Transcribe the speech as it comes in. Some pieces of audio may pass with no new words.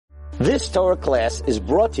This Torah class is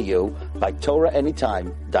brought to you by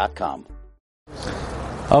TorahAnytime.com.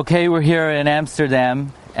 Okay, we're here in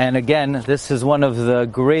Amsterdam, and again, this is one of the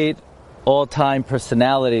great all-time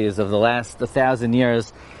personalities of the last 1,000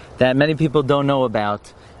 years that many people don't know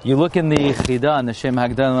about. You look in the Chida, in the Shem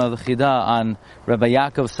Hagdalim of the Chida, on Rabbi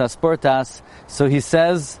Yaakov Sasportas, so he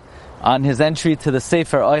says on his entry to the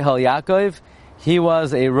Sefer Oihel Yaakov, he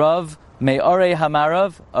was a Rav Me'orei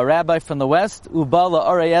Hamarav, a rabbi from the west, Ubala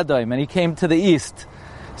Orei Edoim, and he came to the east.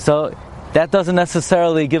 So that doesn't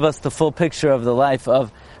necessarily give us the full picture of the life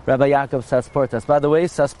of Rabbi Yaakov Sasportas. By the way,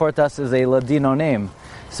 Sasportas is a Ladino name.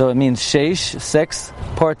 So it means Sheish, 6,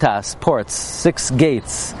 Portas, ports, 6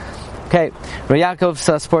 gates. Okay, Rabbi Yaakov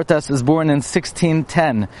Sasportas is born in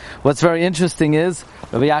 1610. What's very interesting is,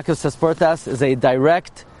 Rabbi Yaakov Sasportas is a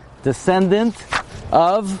direct descendant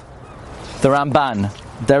of the Ramban.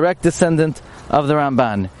 Direct descendant of the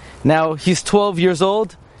Ramban. Now, he's 12 years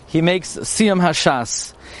old. He makes Siyam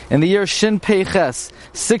Hashas. In the year Shin Pei Ches,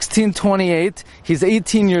 1628, he's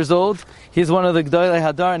 18 years old. He's one of the Gdolei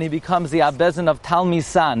Hadar, and he becomes the Abbezin of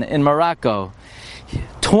Talmisan in Morocco.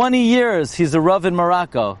 20 years he's a Rav in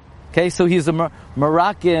Morocco. Okay, so he's a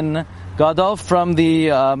Moroccan Gadol from the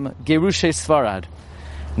Gerushe Sfarad.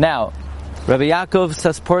 Now, Rabbi Yaakov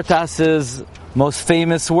Sasportas' most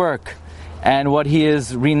famous work, and what he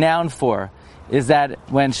is renowned for, is that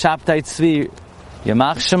when Shabtai Tzvi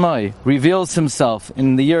Yamach Shemoy reveals himself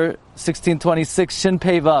in the year 1626, Shin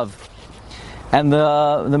Pei Vav, and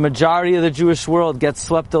the majority of the Jewish world gets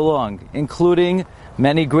swept along, including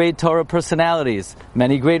many great Torah personalities,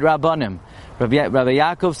 many great Rabbanim. Rabbi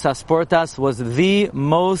Yaakov Sasportas was the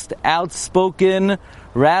most outspoken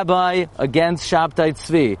rabbi against Shabtai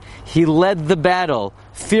Tzvi. He led the battle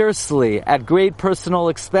fiercely at great personal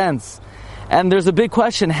expense. And there's a big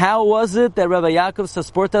question, how was it that Rabbi Yaakov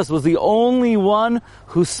Sasportas was the only one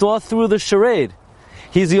who saw through the charade?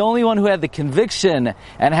 He's the only one who had the conviction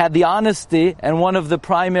and had the honesty, and one of the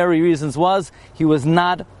primary reasons was he was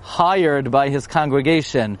not hired by his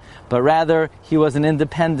congregation, but rather he was an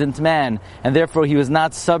independent man, and therefore he was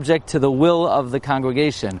not subject to the will of the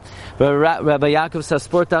congregation. But Rabbi Yaakov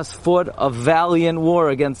Sasportas fought a valiant war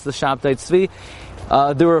against the Shabtai Tzvi.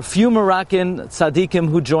 There were a few Moroccan tzaddikim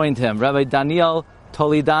who joined him, Rabbi Daniel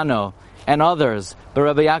Toledano and others. But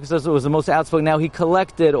Rabbi Yaakov was the most outspoken. Now he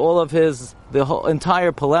collected all of the whole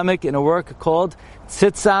entire polemic in a work called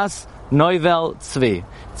Tzitzas Noivel Tzvi.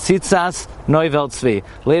 Tzitzas Noivel Tzvi.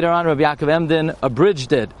 Later on, Rabbi Yaakov Emden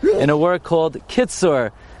abridged it in a work called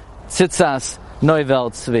Kitzur Tzitzas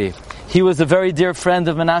Noivel Tzvi. He was a very dear friend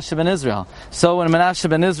of Menashe ben Israel. So when Menashe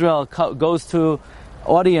ben Israel goes to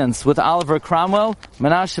audience with Oliver Cromwell,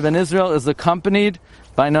 Menashe ben Israel is accompanied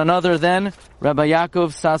by none other than Rabbi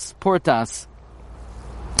Yaakov Sasportas.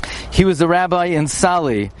 He was the rabbi in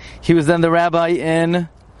Sali. He was then the rabbi in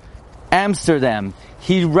Amsterdam.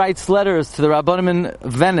 He writes letters to the Rabbanim in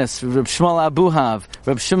Venice, Reb Shmuel Abuhav,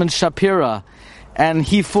 Reb Shimon Shapira, and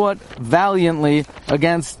he fought valiantly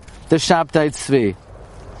against the Shabtai Tzvi.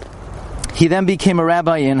 He then became a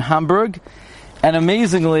rabbi in Hamburg, and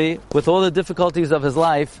amazingly, with all the difficulties of his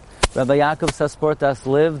life, Rabbi Yaakov Sasportas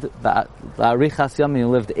lived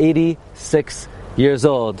 86 years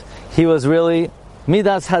old. He was really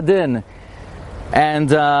Midas Hadin. And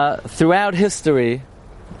throughout history,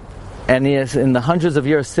 and he is in the hundreds of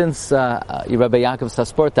years since Rabbi Yaakov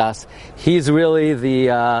Sasportas, he's really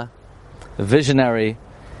the visionary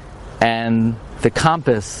and the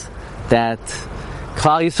compass that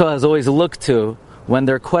Klal Yisrael has always looked to when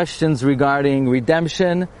there are questions regarding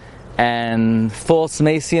redemption and false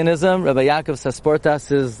Messianism. Rabbi Yaakov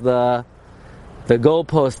Sasportas is the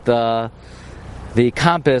goalpost, the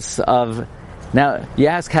compass of. Now, you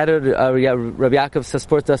ask, how did Rabbi Yaakov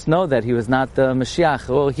Sasportas know that he was not the Mashiach?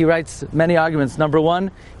 Well, he writes many arguments. Number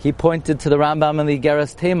one, he pointed to the Rambam and the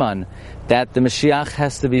Geras Teiman, that the Mashiach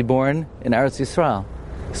has to be born in Eretz Yisrael.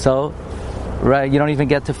 So, right, you don't even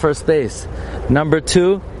get to first base. Number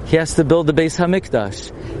two, he has to build the Beis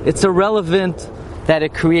HaMikdash. It's irrelevant that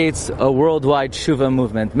it creates a worldwide Shuvah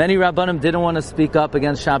movement. Many Rabbanim didn't want to speak up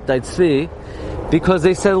against Shabtai Tzvi because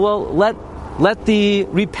they said, well, let the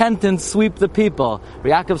repentance sweep the people.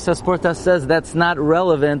 Yaakov Sasportas says that's not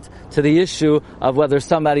relevant to the issue of whether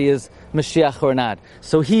somebody is Mashiach or not.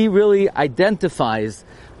 So he really identifies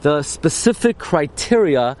the specific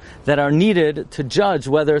criteria that are needed to judge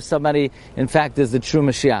whether somebody, in fact, is the true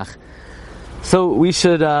Mashiach. So we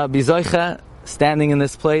should be zoicha, standing in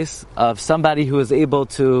this place, of somebody who is able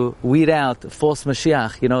to weed out false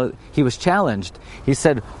Mashiach. You know, he was challenged. He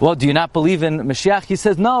said, well, do you not believe in Mashiach? He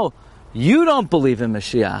says, no, you don't believe in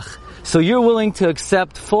Mashiach. So you're willing to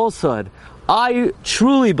accept falsehood. I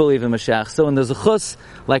truly believe in Mashiach. So in the Zechus,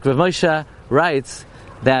 like Rav Moshe writes,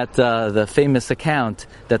 that the famous account,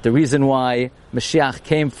 that the reason why Mashiach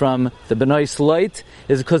came from the Bnei Shleit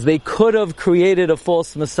is because they could have created a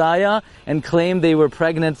false Messiah and claimed they were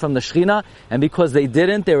pregnant from the Shechina, and because they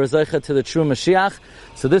didn't, they were Zeicha to the true Mashiach.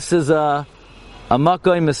 So this is a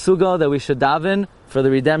Makkoi Mesuga that we should daven for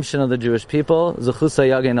the redemption of the Jewish people. Zechusa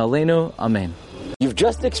Yagen Aleinu. Amen. You've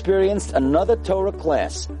just experienced another Torah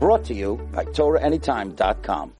class brought to you by TorahAnytime.com.